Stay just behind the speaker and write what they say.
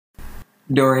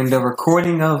During the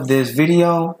recording of this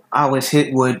video, I was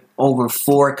hit with over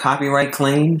 4 copyright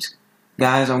claims.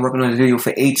 Guys, I'm working on the video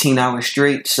for 18 hours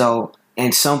straight, so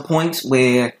in some points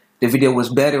where the video was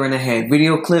better and I had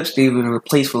video clips, they were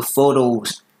replaced with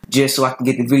photos just so I can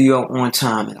get the video on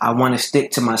time. I want to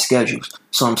stick to my schedules.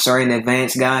 So I'm sorry in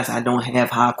advance, guys. I don't have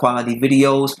high quality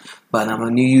videos, but I'm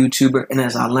a new YouTuber, and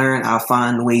as I learn, I'll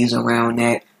find ways around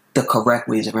that, the correct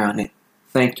ways around it.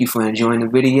 Thank you for enjoying the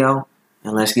video,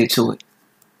 and let's get to it.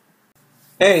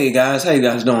 Hey guys, how you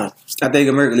guys doing? I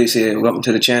think Mercury's here. Welcome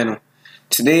to the channel.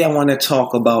 Today I want to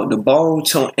talk about the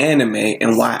Boruto anime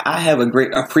and why I have a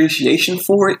great appreciation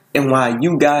for it and why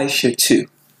you guys should too.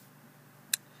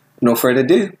 No further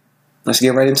ado, let's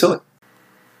get right into it.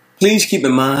 Please keep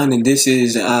in mind that this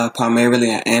is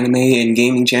primarily an anime and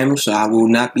gaming channel, so I will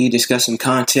not be discussing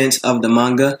contents of the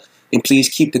manga. And please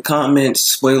keep the comments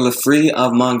spoiler free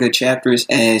of manga chapters,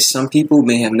 as some people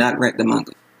may have not read the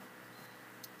manga.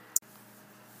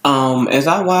 As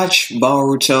I watch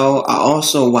Boruto, I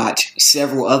also watch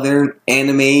several other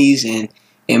animes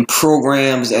and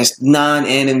programs that's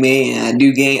non-anime, and I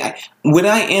do game.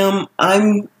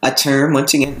 I'm a term,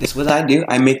 once again, that's what I do.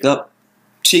 I make up,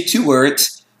 take 2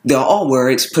 words, they're all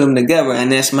words, put them together,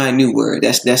 and that's my new word.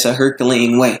 That's a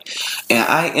Herculean way. And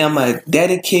I am a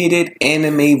dedicated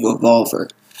anime revolver.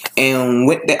 And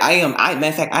what that matter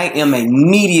of fact, I am a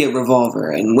media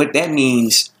revolver, and what that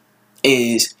means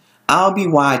is I'll be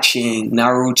watching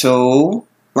Naruto,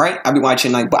 right? I'll be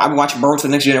watching Boruto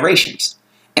Next Generations,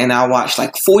 and I'll watch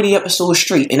like 40 episodes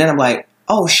straight, and then I'm like,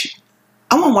 oh shit,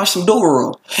 I want to watch some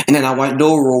Boruto, and then I watch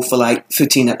Boruto for like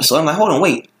 15 episodes. I'm like, hold on,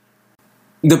 wait,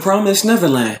 The Promised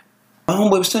Neverland. My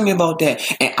homeboy was telling me about that,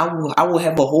 and I will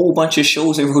have a whole bunch of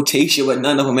shows in rotation, but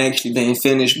none of them actually been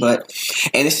finished. And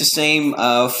it's the same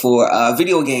for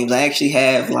video games. I actually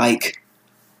have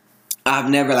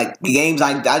I've never, the games,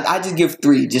 I just give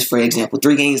 3, just for example.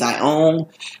 3 games I've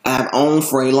owned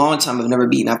for a long time, I've never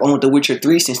beaten. I've owned The Witcher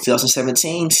 3 since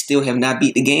 2017, still have not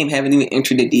beat the game, haven't even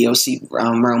entered the DLC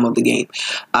realm of the game.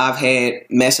 I've had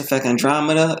Mass Effect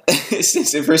Andromeda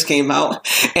since it first came out,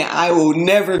 and I will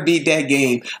never beat that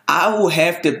game. I will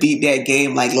have to beat that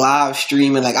game, live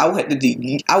streaming, I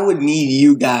would need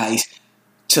you guys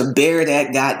to bear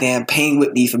that goddamn pain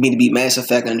with me for me to beat Mass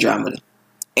Effect Andromeda.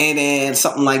 And then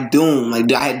something like Doom. I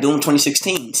had Doom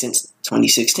 2016 since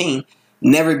 2016.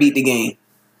 Never beat the game.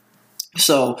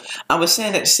 So I was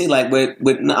saying that to say, with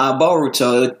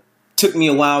Boruto, it took me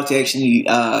a while to actually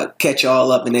catch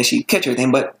all up and actually catch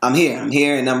everything. But I'm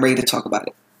here, and I'm ready to talk about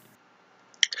it.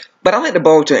 But I like the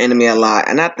Boruto anime a lot,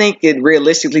 and I think it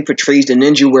realistically portrays the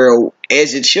ninja world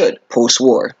as it should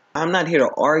post-war. I'm not here to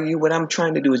argue. What I'm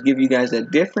trying to do is give you guys a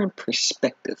different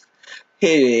perspective.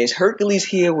 Here it is. Hercules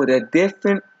here with a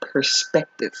different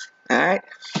perspective. Alright?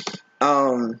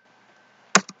 One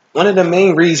of the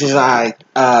main reasons I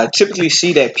typically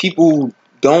see that people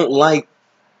don't like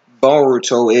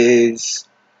Boruto is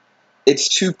it's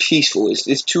too peaceful.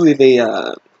 It's too of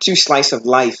a too slice of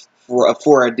life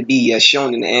for it to be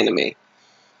shown in the anime.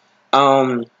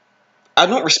 I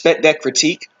don't respect that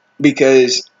critique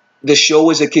because the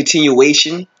show is a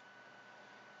continuation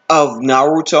of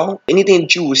Naruto. Anything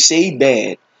that you would say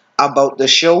bad about the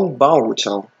show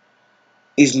Boruto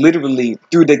is literally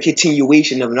through the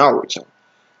continuation of Naruto.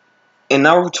 In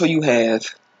Naruto,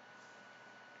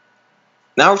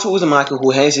 Naruto is a Maka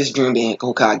who has his dream being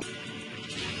Hokage.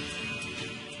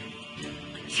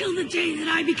 Till the day that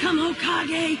I become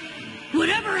Hokage,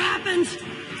 whatever happens,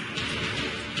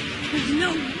 there's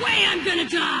no way I'm gonna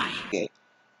die. Okay.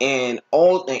 And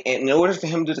in order for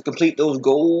him to complete those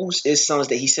goals, is some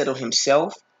that he set on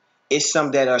himself, is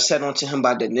some that are set onto him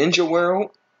by the ninja world,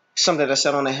 some that are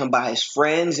set on him by his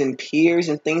friends and peers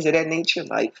and things of that nature.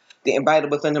 Like the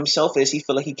embodied within himself is he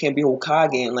feel like he can't be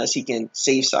Hokage unless he can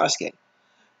save Sasuke.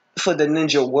 For the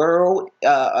ninja world,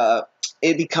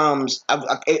 it comes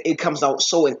out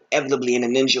so inevitably in the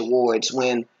ninja wars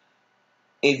when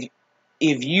if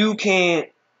you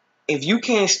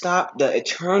can't stop the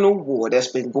eternal war that's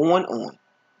been going on,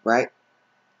 right?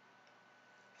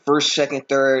 First, second,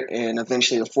 third, and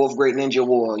eventually the 4th Great Ninja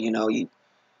War,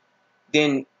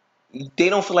 then they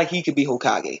don't feel like he could be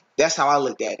Hokage. That's how I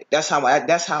looked at it. That's how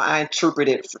I interpret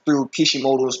it through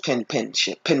Kishimoto's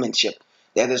penmanship.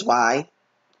 That is why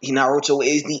Naruto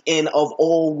is the end of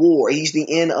all war. He's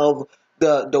the end of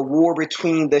the war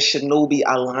between the shinobi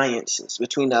alliances,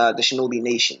 between the shinobi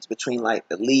nations, between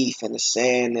the leaf and the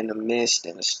sand and the mist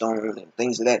and the stone and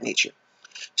things of that nature.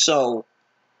 So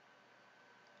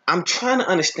I'm trying to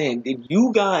understand, did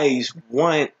you guys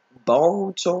want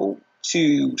Boruto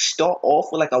to start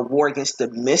off with a war against the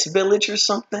Mist Village or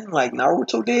something like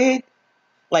Naruto did?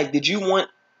 Like, did you want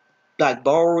like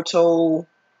Boruto,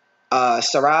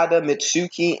 Sarada,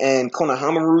 Mitsuki, and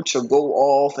Konohamaru to go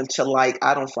off into like,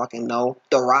 I don't fucking know,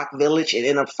 the Rock Village and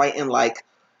end up fighting like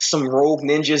some rogue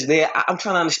ninjas there? I'm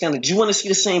trying to understand it. Do you want to see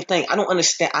the same thing? I don't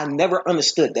understand. I never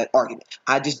understood that argument.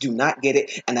 I just do not get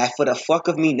it, and I, for the fuck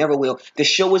of me, never will. The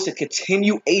show is a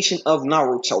continuation of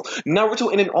Naruto.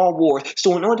 Naruto ended all wars,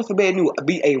 so in order for it to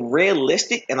be a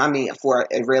realistic, and I mean for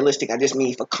a realistic, I just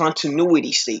mean for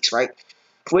continuity sakes, right?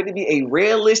 For it to be a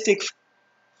realistic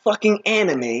fucking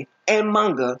anime and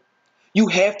manga, you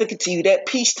have to continue that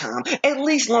peacetime at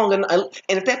least long enough.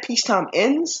 And if that peacetime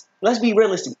ends, let's be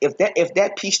realistic. If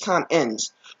that peacetime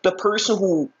ends, the person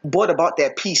who brought about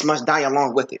that peace must die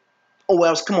along with it. Oh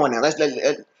well, come on now.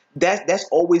 That's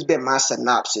always been my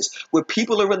synopsis. What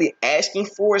people are really asking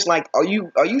for is like, are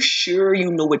you sure you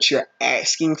know what you're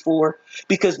asking for?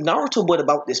 Because Naruto brought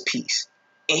about this peace,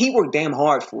 and he worked damn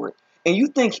hard for it. And you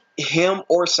think him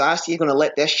or Sasuke are gonna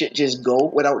let that shit just go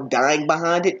without dying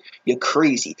behind it? You're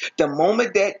crazy. The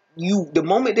moment that you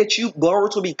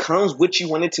Boruto becomes what you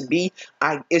want it to be,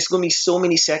 it's gonna be so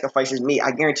many sacrifices made.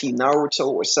 I guarantee Naruto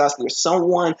or Sasuke or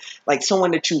someone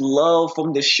that you love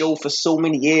from the show for so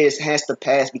many years has to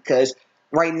pass, because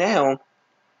right now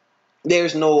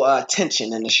there's no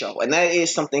tension in the show, and that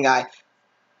is something I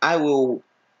will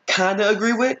kind of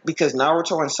agree with, because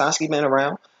Naruto and Sasuke been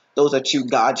around. Those are two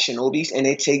god shinobis, and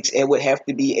it would have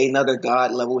to be another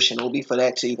god level shinobi for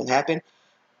that to even happen.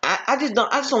 I just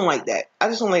don't like that. I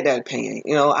just don't like that opinion.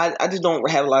 You know, I just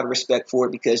don't have a lot of respect for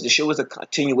it, because the show is a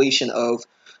continuation of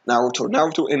Naruto.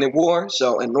 Naruto ended war,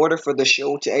 so in order for the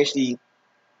show to actually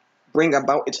bring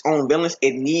about its own villains,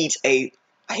 it needs I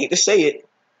hate to say it,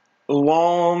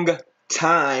 long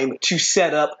time to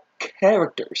set up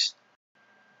characters.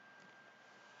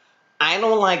 I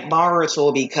don't like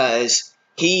Boruto because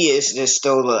he is just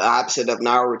still the opposite of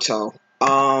Naruto.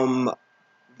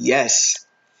 Yes,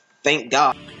 thank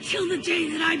God. Till the day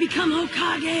that I become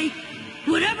Hokage,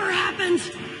 whatever happens,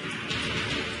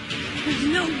 there's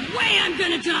no way I'm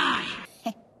gonna die.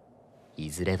 い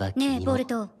ずれはねえ君もボル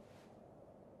ト、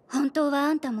本当は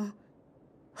あんたも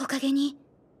ほかげに。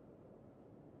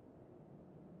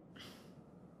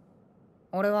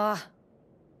俺は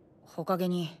ほかげ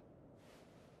に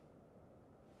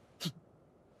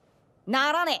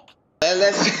ならねえ。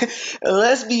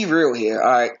 Let's be real here,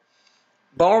 all right.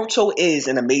 Boruto is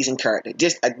an amazing character.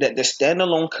 Just the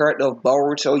standalone character of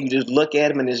Boruto, you just look at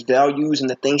him and his values and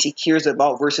the things he cares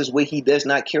about versus what he does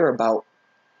not care about,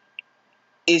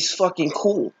 is fucking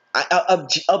cool.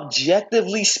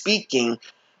 Objectively speaking,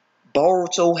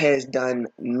 Boruto has done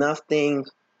nothing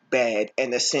bad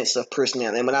in the sense of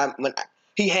personality. And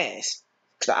he has,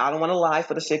 because I don't want to lie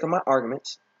for the sake of my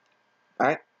arguments. All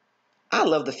right, I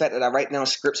love the fact that I write down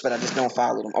scripts, but I just don't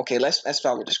follow them. Okay, let's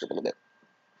follow the script a little bit.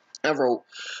 I wrote,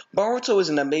 Boruto is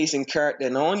an amazing character,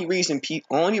 and the only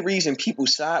reason people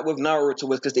side with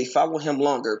Naruto is because they follow him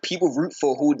longer. People root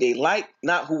for who they like,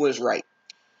 not who is right.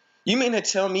 You mean to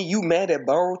tell me you mad at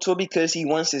Boruto because he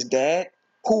wants his dad,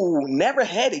 who never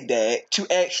had a dad, to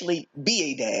actually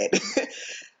be a dad?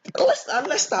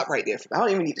 Let's stop right there. I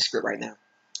don't even need the script right now.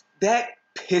 That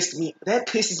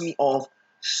pisses me off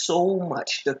so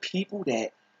much. The people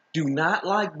that do not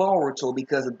like Boruto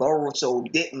because Boruto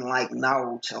didn't like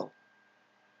Naruto.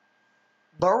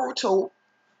 Boruto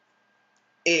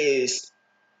is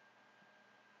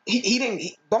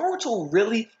Boruto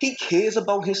really, he cares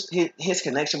about his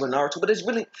connection with Naruto, but it's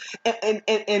really, and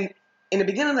in the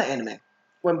beginning of the anime,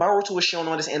 when Boruto was showing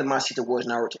all this animosity towards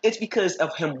Naruto, it's because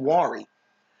of him worry.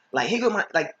 Like he go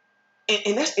like,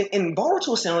 and that's and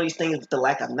Boruto saying all these things with the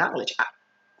lack of knowledge.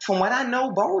 From what I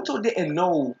know, Boruto didn't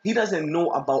know. He doesn't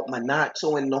know about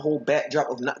Minato and the whole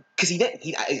backdrop of because he didn't.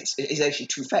 It's actually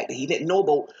true fact that he didn't know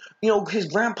about his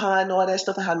grandpa and all that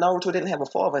stuff, and how Naruto didn't have a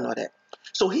father and all that.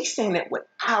 So he's saying that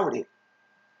without it.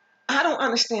 I don't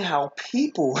understand how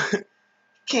people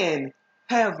can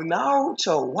have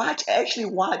Naruto actually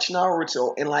watch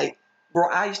Naruto, and like, bro,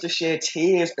 I used to shed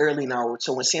tears early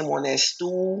Naruto and see him on that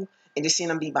stool and just seeing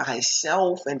him be by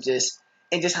himself and just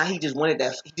how he just wanted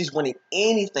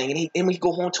anything, and he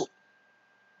go home to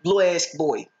blue ass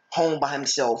boy home by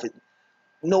himself, and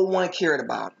no one cared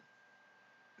about him,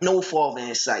 no father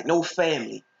in sight, no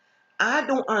family. I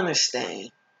don't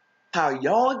understand how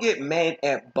y'all get mad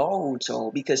at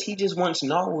Boruto because he just wants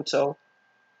Naruto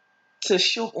to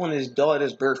show up on his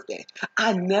daughter's birthday.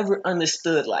 I never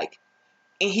understood, like,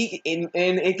 and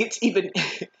it gets even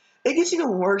it gets even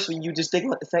worse when you just think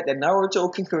about the fact that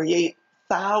Naruto can create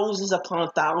thousands upon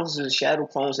thousands of shadow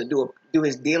clones to do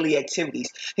his daily activities,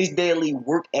 his daily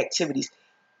work activities.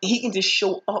 He can just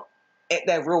show up at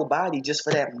that real body just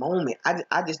for that moment.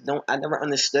 I just don't. I never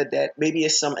understood that. Maybe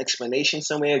it's some explanation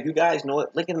somewhere. If you guys know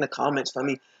it, link it in the comments for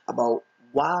me about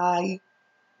why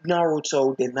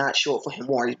Naruto did not show up for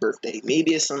Himawari's birthday.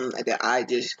 Maybe it's something that I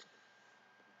just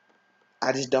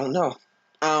don't know.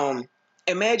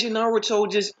 Imagine Naruto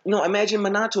imagine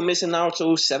Minato missing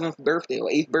Naruto's 7th birthday or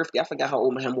 8th birthday. I forgot how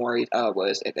old Himawari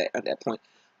was at that point.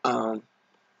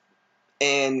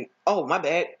 And oh my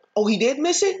bad. Oh, he did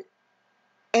miss it.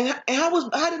 And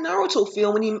how did Naruto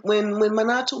feel when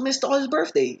Minato missed all his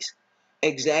birthdays?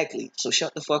 Exactly. So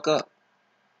shut the fuck up.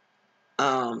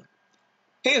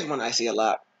 Here's one I see a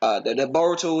lot. That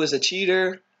Boruto is a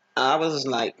cheater. I was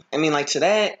like, to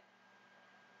that.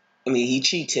 He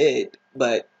cheated,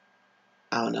 but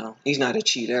I don't know. He's not a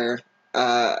cheater.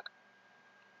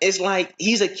 It's like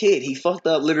he's a kid. He fucked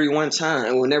up literally one time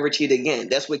and will never cheat again.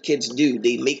 That's what kids do.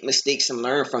 They make mistakes and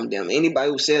learn from them.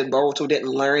 Anybody who says Boruto didn't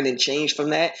learn and change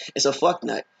from that is a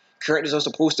fucknut. Characters are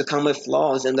supposed to come with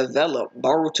flaws and develop.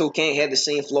 Boruto can't have the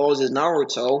same flaws as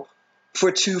Naruto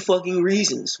for 2 fucking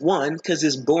reasons. 1, because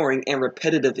it's boring and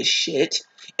repetitive as shit.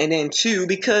 And then 2,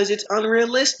 because it's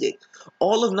unrealistic.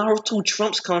 All of Naruto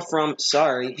trumps come from,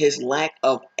 his lack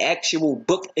of actual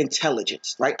book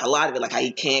intelligence, right? A lot of it, like how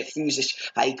he can't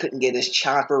how he couldn't get his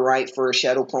chakra right for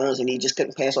Shadow Clones, and he just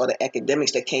couldn't pass all the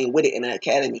academics that came with it in the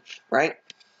academy, right?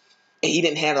 And he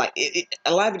didn't have,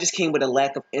 a lot of it just came with a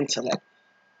lack of intellect.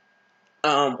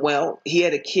 Well, he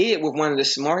had a kid with one of the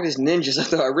smartest ninjas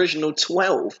of the original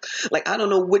 12. I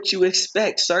don't know what you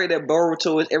expect. Sorry that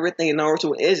Boruto is everything and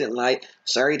Naruto isn't.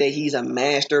 Sorry that he's a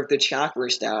master of the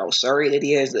chakra style. Sorry that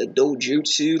he has the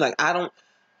dojutsu.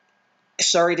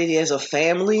 Sorry that he has a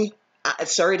family.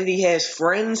 Sorry that he has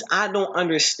friends. I don't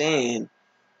understand.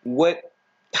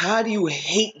 How do you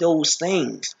hate those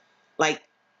things?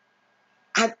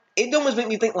 It almost make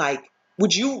me think,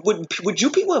 would you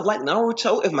people have liked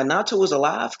Naruto if Minato was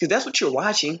alive? Because that's what you're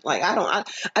watching. I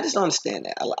just don't understand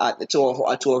that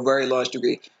to a very large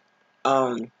degree.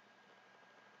 Okay,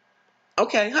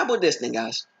 how about this then,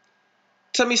 guys?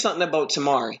 Tell me something about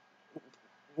Temari,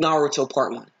 Naruto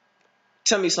Part 1.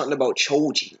 Tell me something about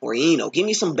Choji or Ino. Give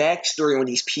me some backstory on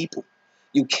these people.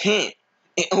 You can't.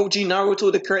 In OG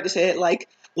Naruto, the characters had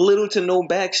little to no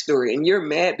backstory, and you're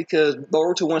mad because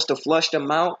Boruto wants to flush them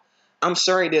out. I'm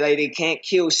sorry that they can't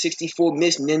kill 64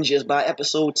 Mist Ninjas by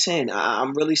episode 10.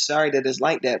 I'm really sorry that it's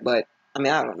like that, but I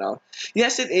don't know.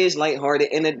 Yes, it is lighthearted,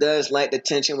 and it does lack the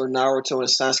tension with Naruto and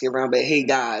Sasuke around, but hey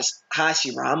guys,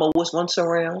 Hashirama was once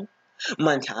around.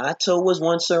 Minato was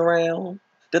once around.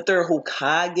 The 3rd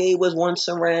Hokage was once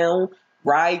around.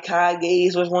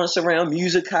 Raikages was once around.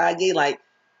 Mizukage,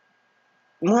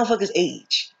 motherfuckers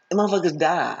age. And motherfuckers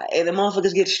die. And the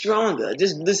motherfuckers get stronger.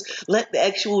 Just let the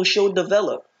actual show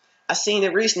develop. I seen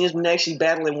it recently. It's been actually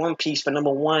battling One Piece for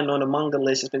number 1 on the manga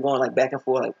list. It's been going back and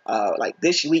forth.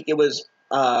 This week it was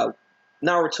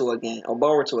Naruto again, or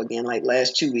Boruto again.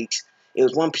 Last 2 weeks it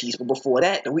was One Piece, but before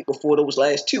that, the week before those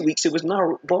last 2 weeks, it was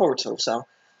Boruto. So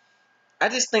I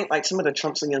just think some of the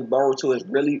trumps against Boruto is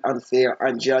really unfair,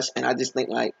 unjust, and I just think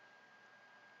I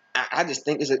just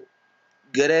think it's a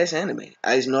good ass anime.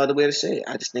 There's no other way to say it.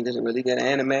 I just think it's a really good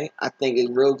anime. I think it's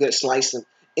real good slice of.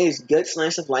 It's good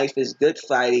slice of life. It's good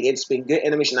fighting. It's been good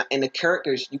animation. And the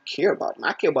characters, you care about them.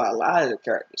 I care about a lot of the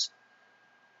characters.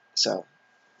 So,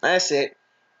 that's it.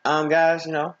 Guys,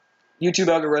 YouTube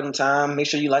algorithm time. Make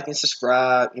sure you like and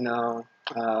subscribe.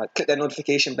 Click that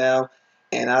notification bell.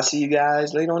 And I'll see you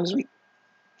guys later on this week.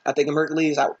 I think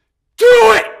Hercules out. Do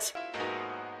it!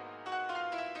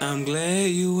 I'm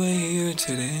glad you were here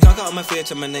today. Talk out my fear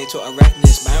to my name to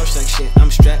arachnus. Bioshock shit,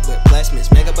 I'm strapped with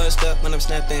plasmids. Mega bust up when I'm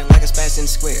snapping like a spassin'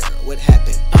 square. What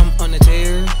happened? I'm on the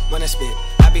tear when I spit.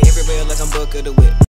 I be everywhere like I'm Book of the Whip.